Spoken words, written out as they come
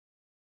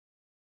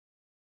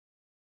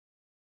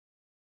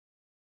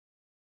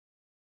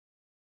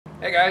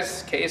Hey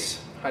guys, Case,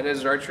 High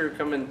Desert Archer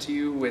coming to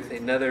you with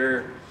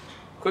another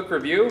quick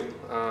review.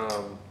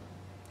 We're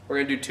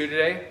going to do two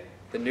today,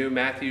 the new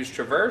Mathews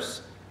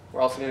Traverse.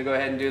 We're also going to go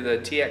ahead and do the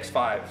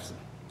TX-5.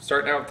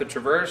 Starting out with the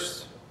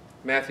Traverse,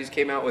 Mathews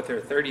came out with their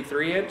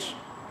 33-inch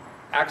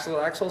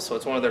axle, so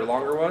it's one of their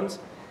longer ones.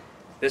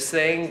 This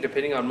thing,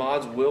 depending on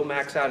mods, will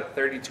max out at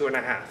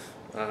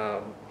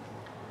 32.5.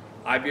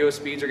 IBO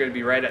speeds are going to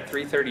be right at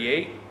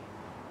 338,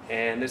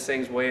 and this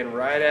thing's weighing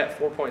right at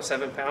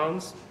 4.7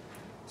 pounds.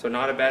 So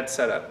not a bad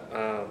setup.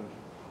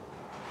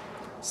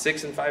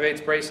 6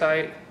 5/8 brace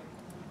height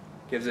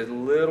gives it a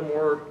little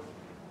more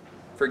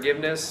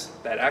forgiveness.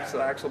 That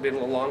axle being a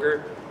little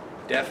longer,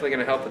 definitely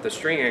going to help with the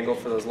string angle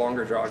for those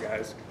longer draw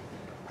guys.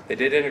 They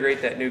did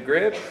integrate that new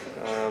grip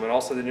and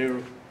also the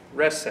new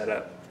rest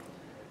setup.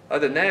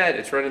 Other than that,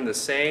 it's running the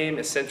same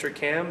eccentric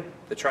cam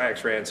the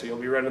Tri-X ran, so you'll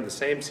be running the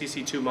same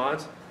CC2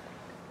 mods.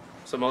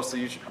 So most of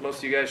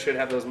you guys should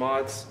have those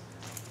mods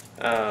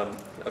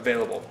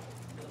available.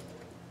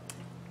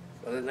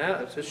 Other than that,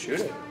 let's just shoot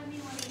it.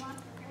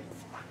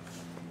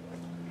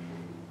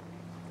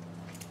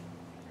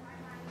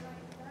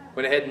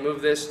 Went ahead and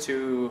moved this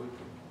to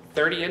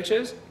 30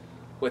 inches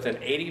with an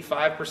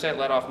 85%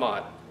 let off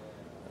mod.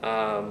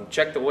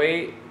 Checked the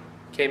weight,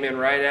 came in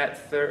right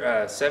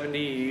at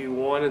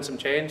 71 and some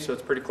change, so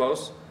it's pretty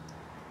close.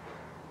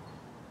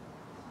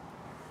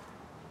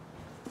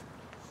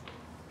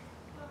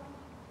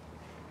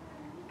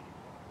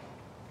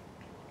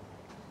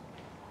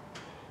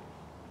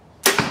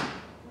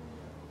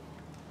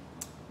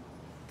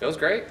 Feels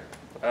great.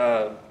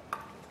 For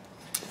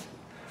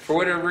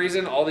whatever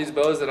reason, all these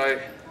bows that I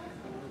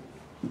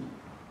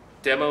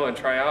demo and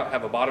try out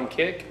have a bottom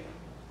kick.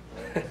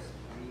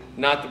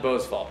 Not the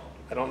bow's fault.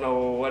 I don't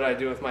know what I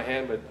do with my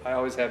hand, but I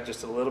always have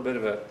just a little bit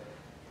of a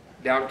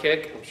down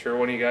kick. I'm sure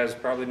one of you guys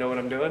probably know what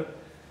I'm doing.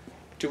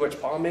 Too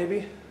much palm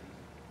maybe.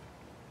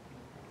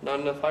 Not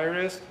enough high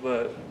risk,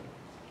 but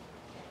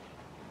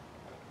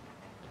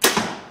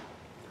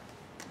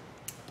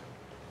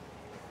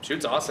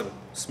shoots awesome.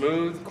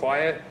 Smooth,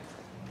 quiet,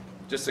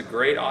 just a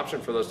great option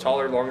for those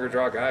taller, longer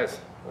draw guys.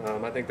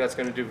 I think that's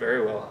going to do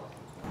very well.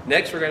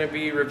 Next, we're going to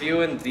be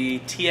reviewing the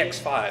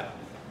TX-5.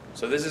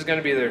 So this is going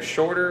to be their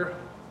shorter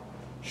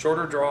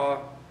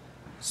draw,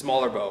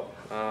 smaller bow.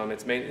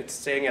 It's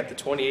staying at the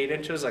 28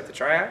 inches like the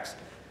Tri-X,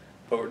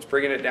 but we're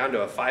bringing it down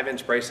to a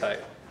 5-inch brace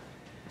height.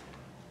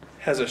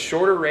 Has a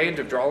shorter range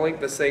of draw length.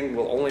 This thing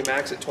will only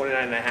max at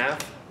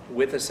 29.5.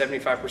 With a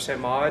 75%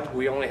 mod.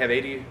 We only have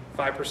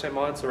 85%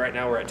 mod, so right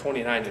now we're at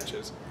 29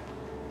 inches.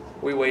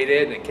 We weighed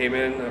it and it came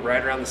in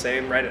right around the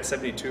same, right at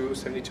 72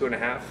 and a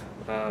half.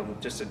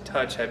 Just a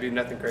touch heavy,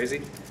 nothing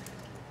crazy.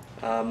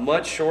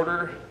 Much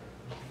shorter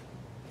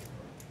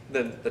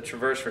than the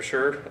Traverse for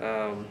sure.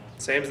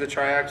 Same as the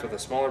Tri-X with a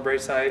smaller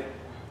brace height,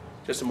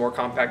 just a more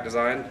compact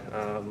design.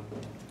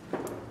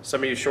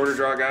 Some of you shorter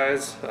draw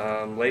guys,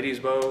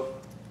 ladies bow,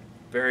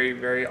 very,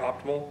 very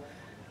optimal.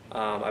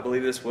 I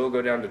believe this will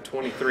go down to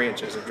 23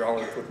 inches of draw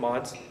length with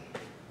mods.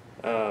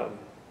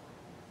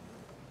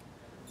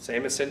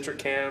 Same eccentric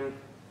cam,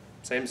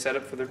 same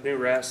setup for the new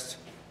rest,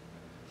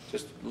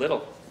 just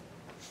little.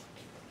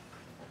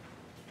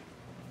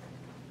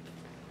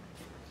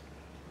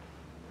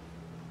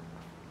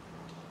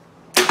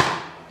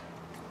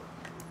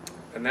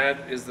 And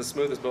that is the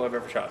smoothest bow I've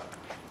ever shot.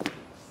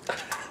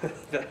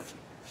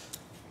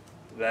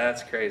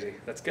 That's crazy.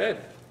 That's good.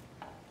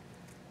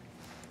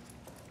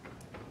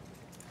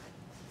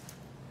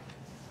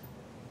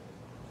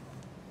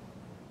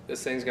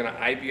 This thing's going to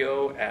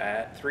IBO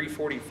at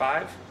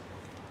 345,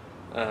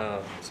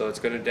 so it's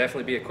going to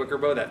definitely be a quicker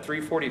bow. That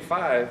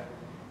 345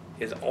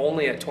 is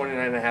only at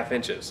 29.5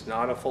 inches,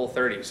 not a full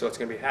 30, so it's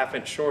going to be ½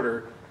 inch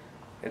shorter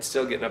and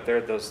still getting up there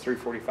at those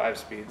 345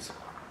 speeds.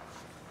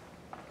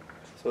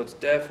 So it's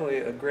definitely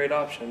a great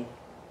option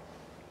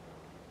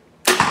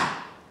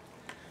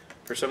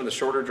for some of the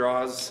shorter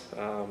draws.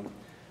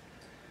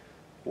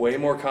 Way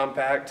more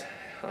compact.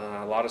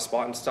 A lot of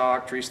spot and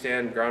stock, tree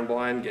stand, ground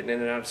blind, getting in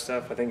and out of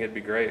stuff. I think it'd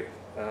be great.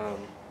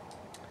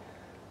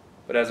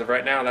 But as of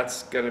right now,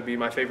 that's going to be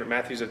my favorite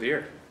Mathews of the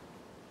year.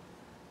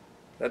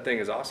 That thing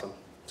is awesome.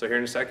 So here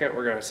in a second,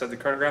 we're going to set the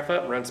chronograph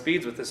up and run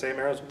speeds with the same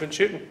arrows we've been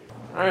shooting.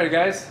 Alright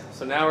guys,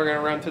 so now we're going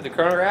to run through the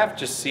chronograph,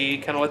 just see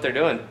kind of what they're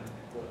doing.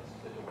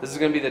 This is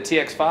going to be the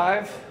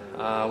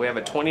TX-5. We have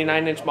a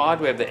 29-inch mod.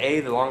 We have the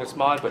A, the longest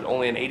mod, but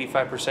only an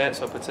 85%,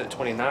 so it puts it at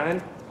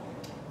 29.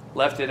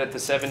 Left it at the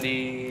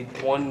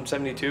 71,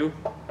 72.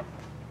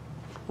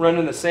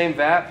 Running the same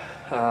VAP.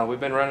 We've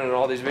been running in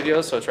all these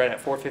videos, so it's right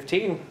at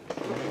 415.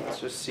 Let's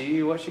just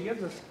see what she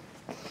gives us.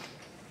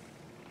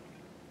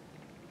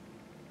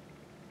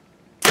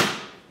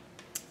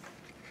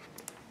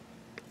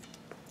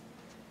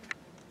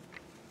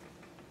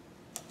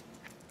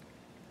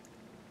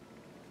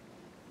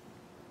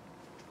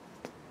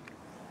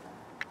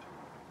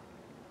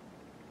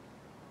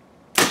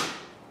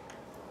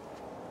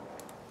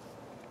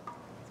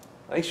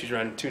 I think she's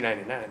running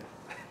 299.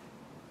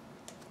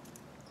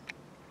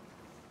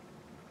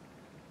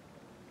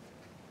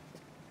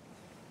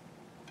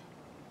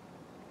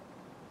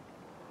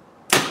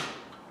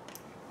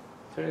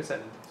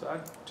 297. So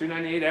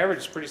 298 average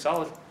is pretty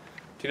solid.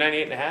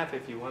 298 and a half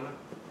if you want to.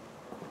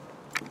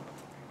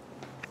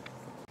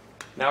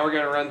 Now we're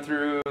going to run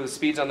through the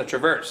speeds on the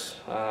Traverse.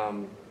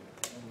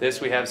 This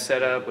we have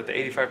set up with the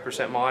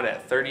 85% mod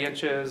at 30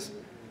 inches,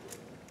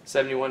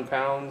 71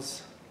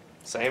 pounds,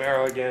 same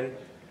arrow again.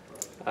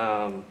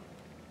 Tried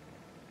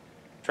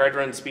to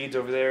run speeds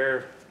over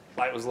there.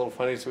 Light was a little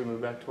funny, so we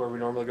moved back to where we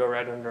normally go,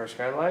 right under our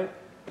skylight.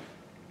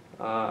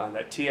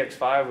 That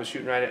TX-5 was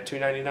shooting right at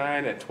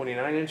 299 at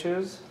 29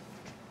 inches.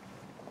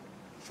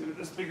 Let's see what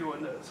this bigger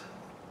one does.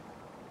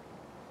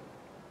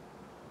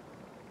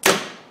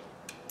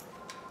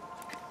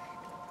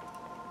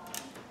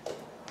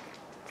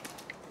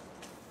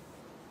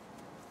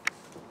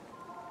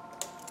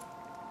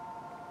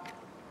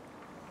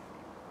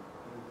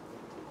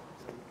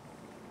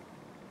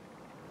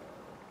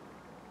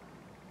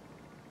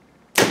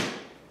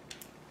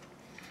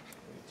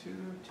 Two,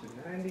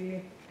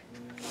 290.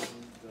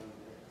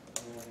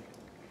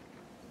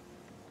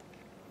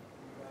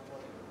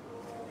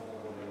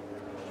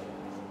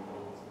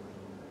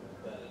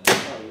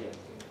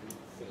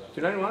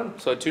 $291.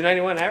 So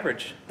 291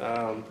 average.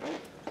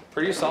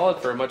 Pretty solid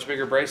for a much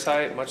bigger brace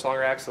height, much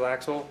longer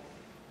axle.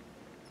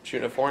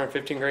 Shooting a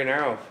 415 grain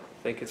arrow. I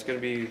think it's going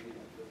to be a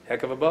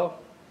heck of a bow.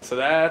 So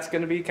that's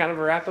going to be kind of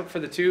a wrap up for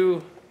the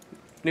two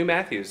new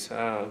Mathews.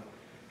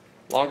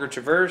 Longer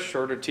Traverse,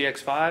 shorter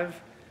TX-5.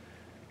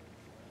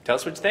 Tell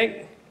us what you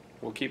think.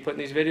 We'll keep putting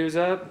these videos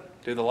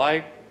up. Do the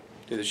like,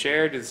 do the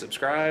share, do the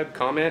subscribe,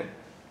 comment.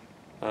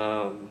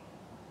 Tell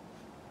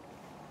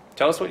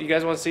us what you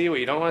guys want to see, what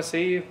you don't want to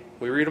see.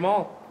 We read them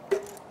all.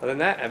 Other than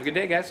that, have a good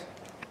day, guys.